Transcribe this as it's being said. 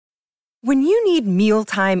When you need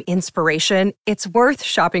mealtime inspiration, it's worth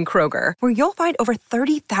shopping Kroger, where you'll find over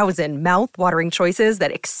 30,000 mouth-watering choices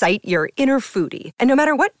that excite your inner foodie. And no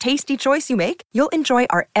matter what tasty choice you make, you'll enjoy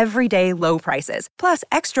our everyday low prices, plus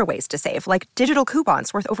extra ways to save, like digital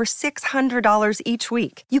coupons worth over $600 each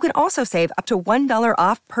week. You can also save up to $1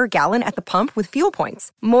 off per gallon at the pump with fuel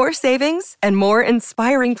points. More savings and more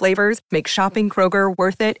inspiring flavors make shopping Kroger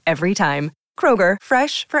worth it every time. Kroger,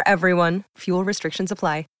 fresh for everyone. Fuel restrictions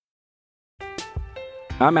apply.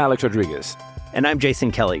 I'm Alex Rodriguez. And I'm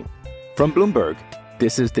Jason Kelly. From Bloomberg,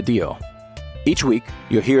 this is The Deal. Each week,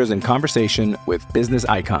 you'll hear us in conversation with business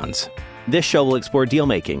icons. This show will explore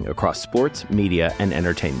deal-making across sports, media, and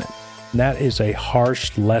entertainment. That is a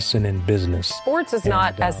harsh lesson in business. Sports is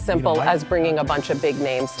not as simple as bringing a bunch of big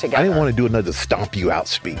names together. I didn't want to do another stomp you out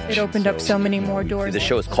speech. It opened up so many more doors. The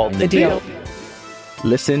show is called The Deal.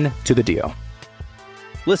 Listen to The Deal.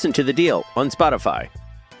 Listen to The Deal on Spotify.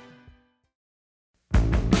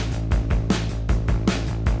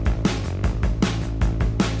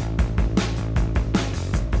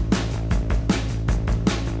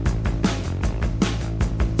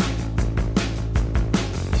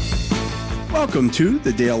 Welcome to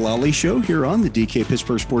the Dale Lally Show here on the DK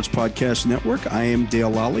Pittsburgh Sports Podcast Network. I am Dale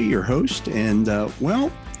Lally, your host, and I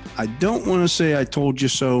don't want to say I told you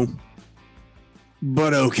so,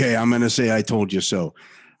 but okay, I'm going to say I told you so.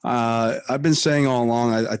 I've been saying all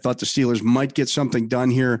along, I thought the Steelers might get something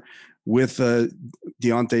done here with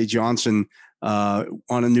Diontae Johnson on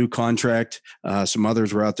a new contract. Some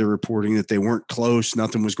others were out there reporting that they weren't close,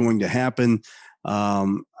 nothing was going to happen.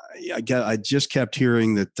 I just kept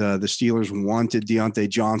hearing that the Steelers wanted Diontae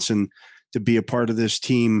Johnson to be a part of this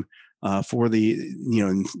team for the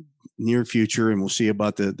near future, and we'll see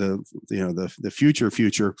about the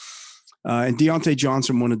future. And Diontae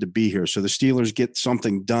Johnson wanted to be here, so the Steelers get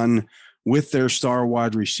something done with their star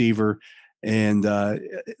wide receiver, and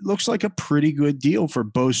it looks like a pretty good deal for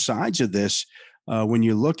both sides of this. When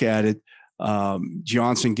you look at it,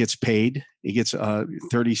 Johnson gets paid; he gets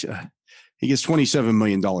He gets $27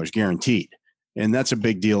 million guaranteed, and that's a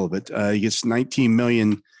big deal of it. He gets $19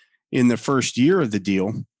 million in the first year of the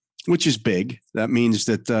deal, which is big. That means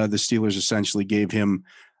that the Steelers essentially gave him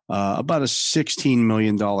about a $16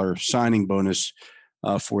 million signing bonus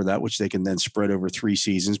for that, which they can then spread over 3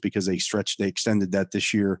 seasons because they extended that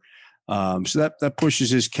this year. So that pushes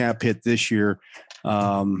his cap hit this year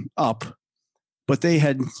up, but they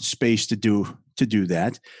had space to do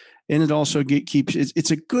that. And it also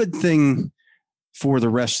it's a good thing for the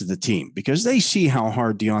rest of the team because they see how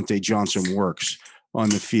hard Diontae Johnson works on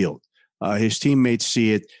the field. His teammates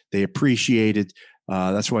see it; they appreciate it.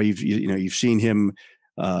 That's why you've seen him,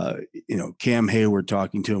 Cam Hayward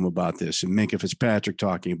talking to him about this, and Minkah Fitzpatrick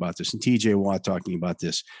talking about this, and T.J. Watt talking about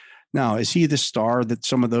this. Now, is he the star that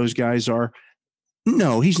some of those guys are?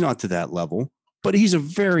 No, he's not to that level, but he's a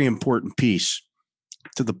very important piece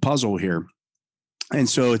to the puzzle here. And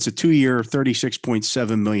so it's a 2-year,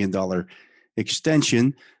 $36.7 million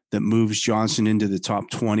extension that moves Johnson into the top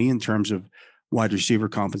 20 in terms of wide receiver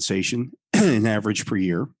compensation and average per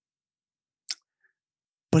year.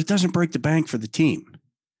 But it doesn't break the bank for the team.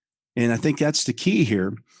 And I think that's the key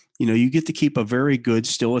here. You get to keep a very good,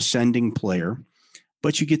 still ascending player,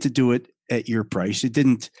 but you get to do it at your price. It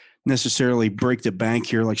didn't necessarily break the bank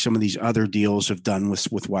here like some of these other deals have done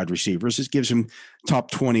with wide receivers. It gives him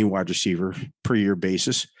top 20 wide receiver per year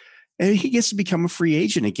basis. And he gets to become a free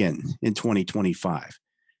agent again in 2025.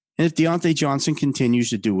 And if Diontae Johnson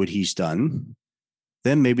continues to do what he's done,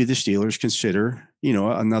 then maybe the Steelers consider,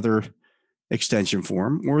 another extension for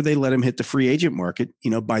him, or they let him hit the free agent market.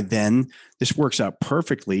 By then this works out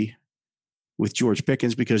perfectly with George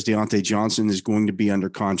Pickens because Diontae Johnson is going to be under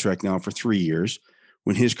contract now for 3 years.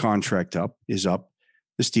 When his contract is up,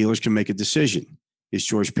 the Steelers can make a decision. Is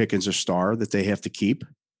George Pickens a star that they have to keep?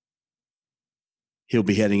 He'll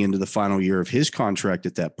be heading into the final year of his contract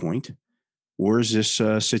at that point. Or is this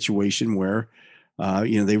a situation where,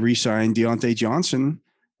 they re-sign Diontae Johnson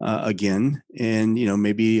again and,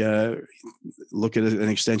 maybe look at an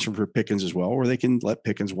extension for Pickens as well, or they can let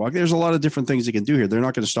Pickens walk. There's a lot of different things they can do here. They're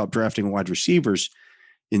not going to stop drafting wide receivers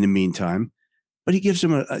in the meantime. But he gives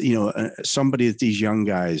them somebody that these young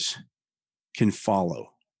guys can follow.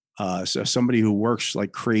 So somebody who works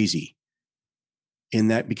like crazy, and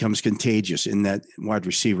that becomes contagious in that wide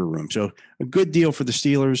receiver room. So a good deal for the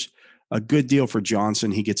Steelers, a good deal for Johnson.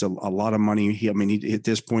 He gets a lot of money. He at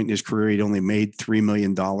this point in his career, he'd only made $3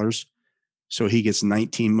 million. So he gets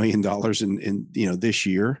 $19 million in this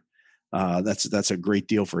year. That's a great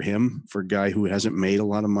deal for him, for a guy who hasn't made a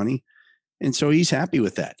lot of money. And so he's happy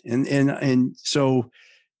with that. And so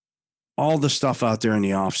all the stuff out there in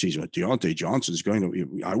the offseason. Diontae Johnson's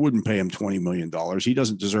I wouldn't pay him $20 million. He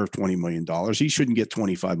doesn't deserve $20 million. He shouldn't get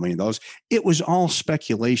 $25 million. It was all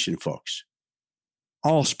speculation, folks.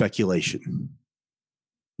 All speculation.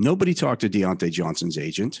 Nobody talked to Diontae Johnson's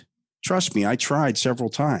agent. Trust me, I tried several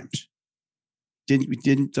times. Didn't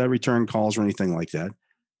return calls or anything like that.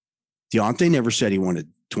 Diontae never said he wanted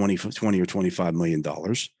 $20 or $25 million.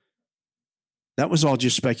 That was all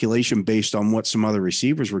just speculation based on what some other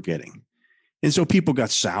receivers were getting. And so people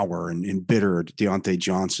got sour and bitter at Diontae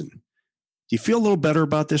Johnson. Do you feel a little better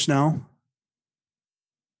about this now?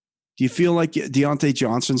 Do you feel like Diontae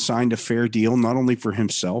Johnson signed a fair deal, not only for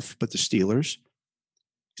himself, but the Steelers?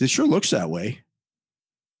 Because it sure looks that way.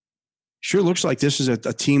 Sure looks like this is a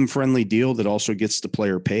team-friendly deal that also gets the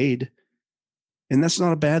player paid. And that's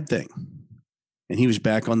not a bad thing. And he was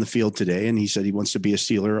back on the field today, and he said he wants to be a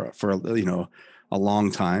Steeler for a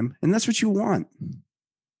long time. And that's what you want.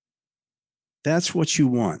 That's what you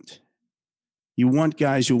want. You want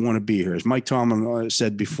guys who want to be here. As Mike Tomlin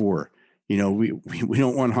said before, we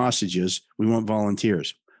don't want hostages. We want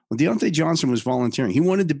volunteers. Well, Diontae Johnson was volunteering. He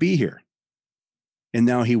wanted to be here. And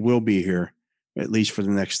now he will be here, at least for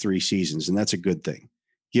the next 3 seasons. And that's a good thing.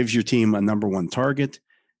 Gives your team a number one target,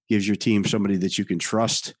 gives your team somebody that you can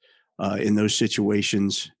trust in those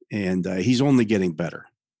situations. And he's only getting better.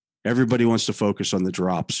 Everybody wants to focus on the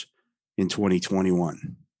drops in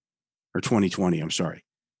 2021 or 2020. I'm sorry.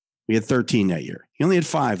 We had 13 that year. He only had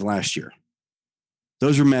 5 last year.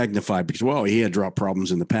 Those are magnified because, he had drop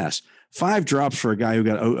problems in the past. 5 drops for a guy who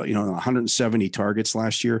got 170 targets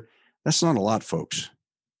last year. That's not a lot, folks.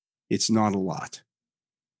 It's not a lot.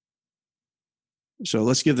 So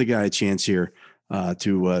let's give the guy a chance here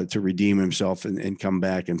to redeem himself and come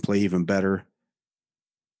back and play even better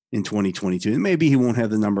in 2022. And maybe he won't have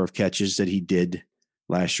the number of catches that he did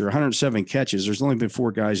last year. 107 catches. There's only been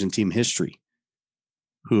 4 guys in team history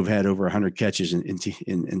who have had over 100 catches,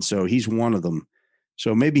 and so he's one of them.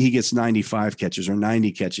 So maybe he gets 95 catches or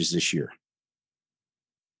 90 catches this year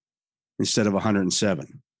instead of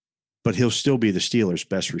 107. But he'll still be the Steelers'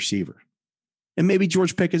 best receiver. And maybe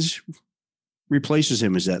George Pickens replaces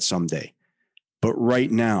him as that someday. But right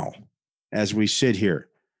now, as we sit here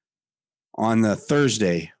on the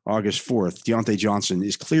Thursday, August 4th, Diontae Johnson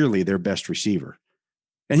is clearly their best receiver.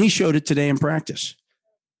 And he showed it today in practice.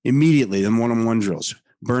 Immediately, in one-on-one drills,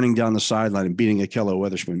 burning down the sideline and beating Ahkello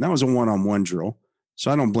Witherspoon. That was a one-on-one drill. So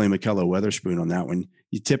I don't blame Ahkello Witherspoon on that one.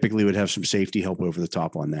 You typically would have some safety help over the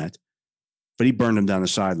top on that. But he burned him down the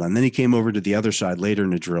sideline. Then he came over to the other side later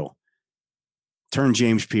in the drill. Turned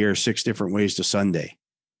James Pierre 6 different ways to Sunday.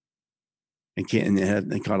 And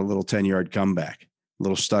caught a little 10-yard comeback, a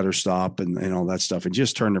little stutter stop and all that stuff, and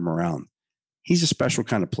just turned him around. He's a special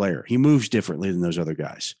kind of player. He moves differently than those other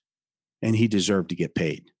guys, and he deserved to get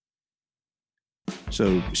paid.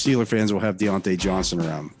 So Steeler fans will have Diontae Johnson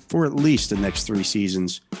around for at least the next 3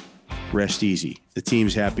 seasons. Rest easy. The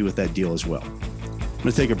team's happy with that deal as well. I'm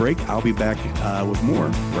going to take a break. I'll be back with more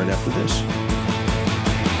right after this.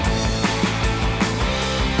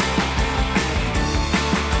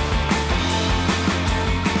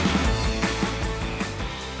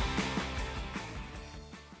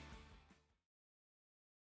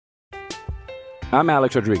 I'm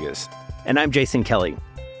Alex Rodriguez. And I'm Jason Kelly.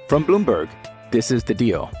 From Bloomberg, this is The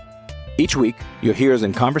Deal. Each week, you'll hear us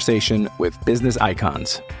in conversation with business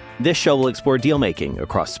icons. This show will explore deal-making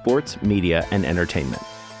across sports, media, and entertainment.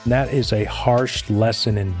 That is a harsh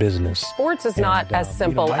lesson in business. Sports is not as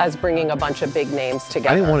simple as bringing a bunch of big names together.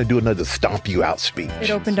 I didn't want to do another stomp you out speech.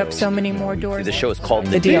 It opened up so many more doors. The show is called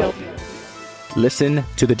The Deal. Listen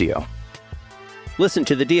to The Deal. Listen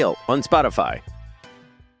to The Deal on Spotify.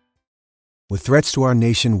 With threats to our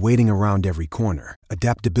nation waiting around every corner,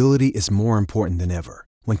 adaptability is more important than ever.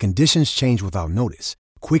 When conditions change without notice,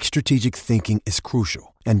 quick strategic thinking is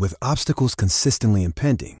crucial. And with obstacles consistently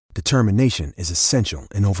impending, determination is essential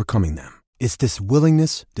in overcoming them. It's this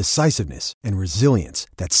willingness, decisiveness, and resilience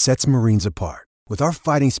that sets Marines apart. With our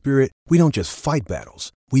fighting spirit, we don't just fight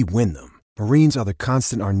battles, we win them. Marines are the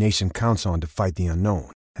constant our nation counts on to fight the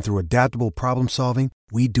unknown. And through adaptable problem solving,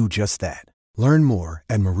 we do just that. Learn more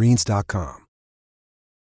at marines.com.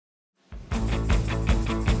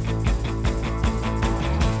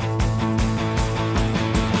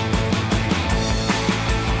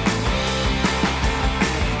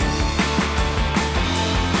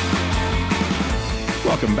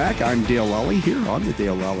 Welcome back. I'm Dale Lally here on the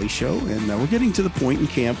Dale Lally Show, and we're getting to the point in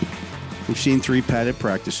camp. We've seen 3 padded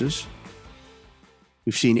practices.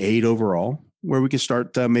 We've seen 8 overall, where we can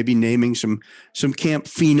start maybe naming some camp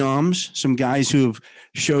phenoms, some guys who have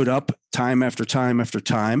showed up time after time after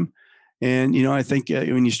time And, I think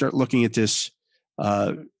when you start looking at this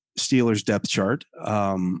Steelers depth chart,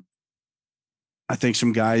 I think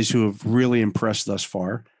some guys who have really impressed thus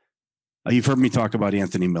far. You've heard me talk about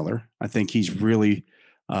Anthony Miller. I think he's really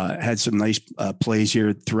had some nice plays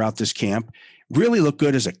here throughout this camp. Really looked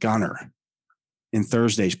good as a gunner in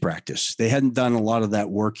Thursday's practice. They hadn't done a lot of that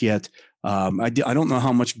work yet. I don't know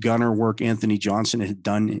how much gunner work Anthony Johnson had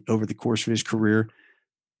done over the course of his career,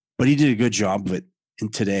 but he did a good job of it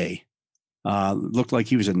today. Looked like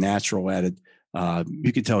he was a natural at it.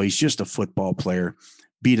 You could tell he's just a football player.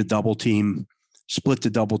 Beat a double team, split the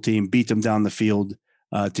double team, beat them down the field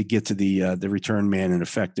to get to the return man and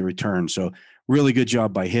affect the return. So really good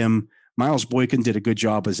job by him. Miles Boykin did a good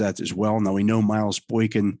job as that as well. Now we know Miles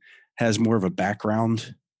Boykin has more of a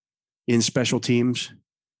background in special teams,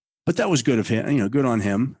 but that was good of him, good on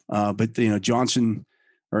him. But Johnson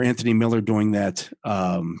or Anthony Miller doing that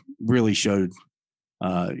really showed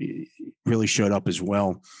up as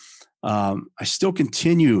well. I still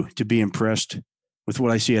continue to be impressed with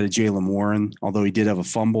what I see out of Jaylen Warren, although he did have a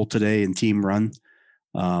fumble today in team run.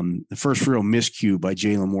 The first real miscue by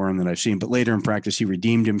Jaylen Warren that I've seen, but later in practice, he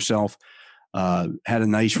redeemed himself, had a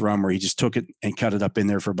nice run where he just took it and cut it up in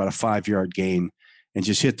there for about a 5-yard gain and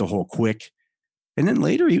just hit the hole quick. And then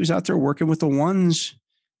later he was out there working with the ones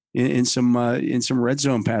in some red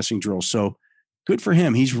zone passing drills. So good for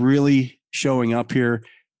him. He's really showing up here.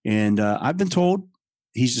 And I've been told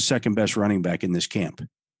he's the second best running back in this camp.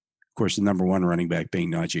 Of course, the number one running back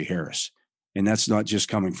being Najee Harris. And that's not just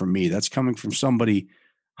coming from me. That's coming from somebody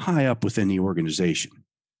high up within the organization.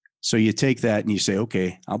 So you take that and you say,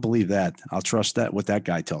 okay, I'll believe that. I'll trust that, what that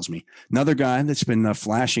guy tells me. Another guy that's been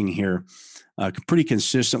flashing here pretty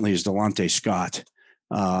consistently is Delonte Scott.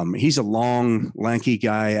 He's a long, lanky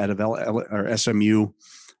guy out of SMU.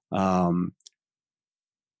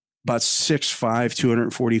 About 6'5",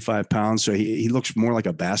 245 pounds. So he looks more like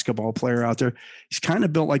a basketball player out there. He's kind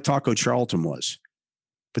of built like Taco Charlton was.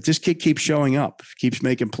 But this kid keeps showing up, keeps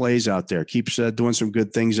making plays out there, keeps doing some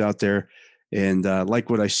good things out there. And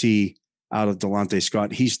like what I see out of Delonte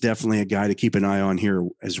Scott, he's definitely a guy to keep an eye on here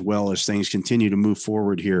as well as things continue to move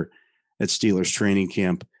forward here at Steelers training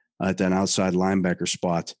camp at that outside linebacker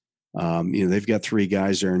spot. They've got 3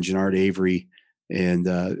 guys there in Jannard Avery and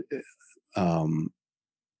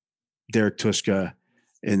Derek Tuska,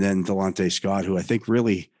 and then Delonte Scott, who I think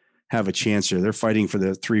really have a chance here. They're fighting for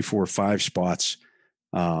the 3, 4, 5 spots.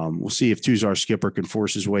 We'll see if Tuzar Skipper can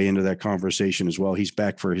force his way into that conversation as well. He's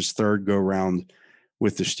back for his 3rd go round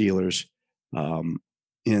with the Steelers.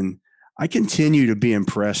 And I continue to be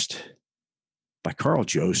impressed by Carl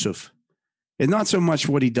Joseph, and not so much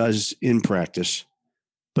what he does in practice,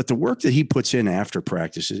 but the work that he puts in after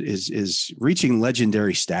practice is reaching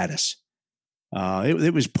legendary status.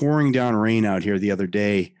 It was pouring down rain out here the other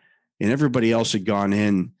day, and everybody else had gone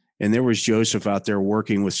in, and there was Joseph out there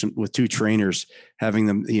working with 2 trainers, having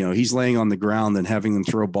them, he's laying on the ground and having them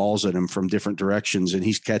throw balls at him from different directions, and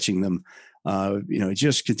he's catching them. He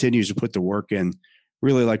just continues to put the work in.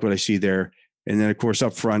 Really like what I see there. And then, of course,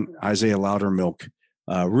 up front, Isaiah Loudermilk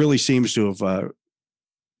really seems to have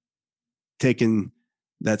taken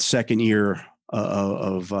that second year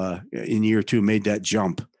in year 2, made that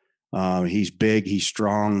jump. He's big, he's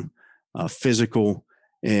strong, physical,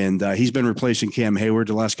 and he's been replacing Cam Hayward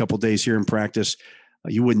the last couple of days here in practice.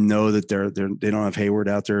 You wouldn't know that they don't have Hayward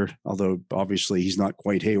out there, although obviously he's not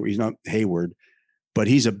quite Hayward. He's not Hayward, but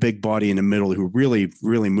he's a big body in the middle who really,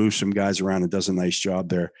 really moves some guys around and does a nice job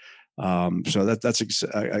there. So that's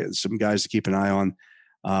some guys to keep an eye on.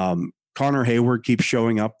 Connor Hayward keeps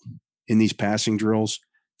showing up in these passing drills,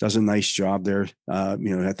 does a nice job there.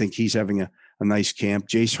 I think he's having a nice camp.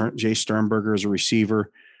 Jay Sternberger is a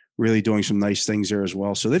receiver, really doing some nice things there as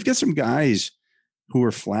well. So they've got some guys who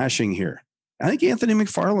are flashing here. I think Anthony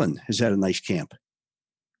McFarland has had a nice camp,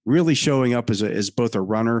 really showing up as both a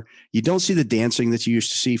runner. You don't see the dancing that you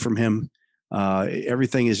used to see from him.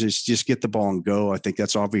 Everything is just get the ball and go. I think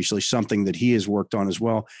that's obviously something that he has worked on as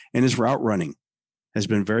well. And his route running has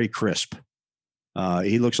been very crisp.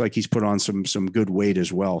 He looks like he's put on some good weight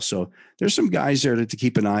as well. So there's some guys there to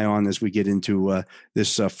keep an eye on as we get into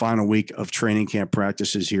this final week of training camp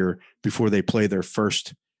practices here before they play their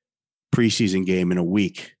first preseason game in a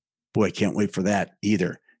week. Boy, can't wait for that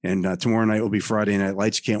either. And tomorrow night will be Friday Night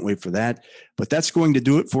Lights. Can't wait for that. But that's going to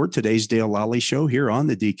do it for today's Dale Lally Show here on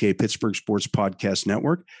the DK Pittsburgh Sports Podcast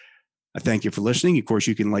Network. I thank you for listening. Of course,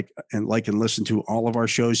 you can like and listen to all of our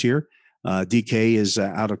shows here. DK is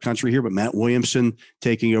out of country here, but Matt Williamson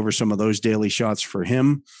taking over some of those daily shots for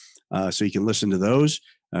him. So you can listen to those.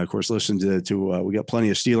 Of course, listen to we got plenty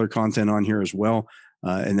of Steeler content on here as well.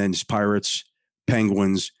 And then Pirates,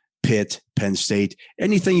 Penguins, Pitt, Penn State,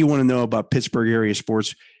 anything you want to know about Pittsburgh area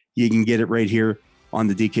sports, you can get it right here on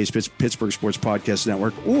the DK's Pittsburgh Sports Podcast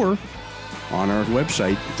Network or on our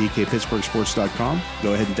website, dkpittsburghsports.com.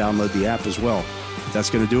 Go ahead and download the app as well. That's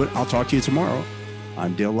going to do it. I'll talk to you tomorrow.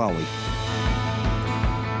 I'm Dale Lally.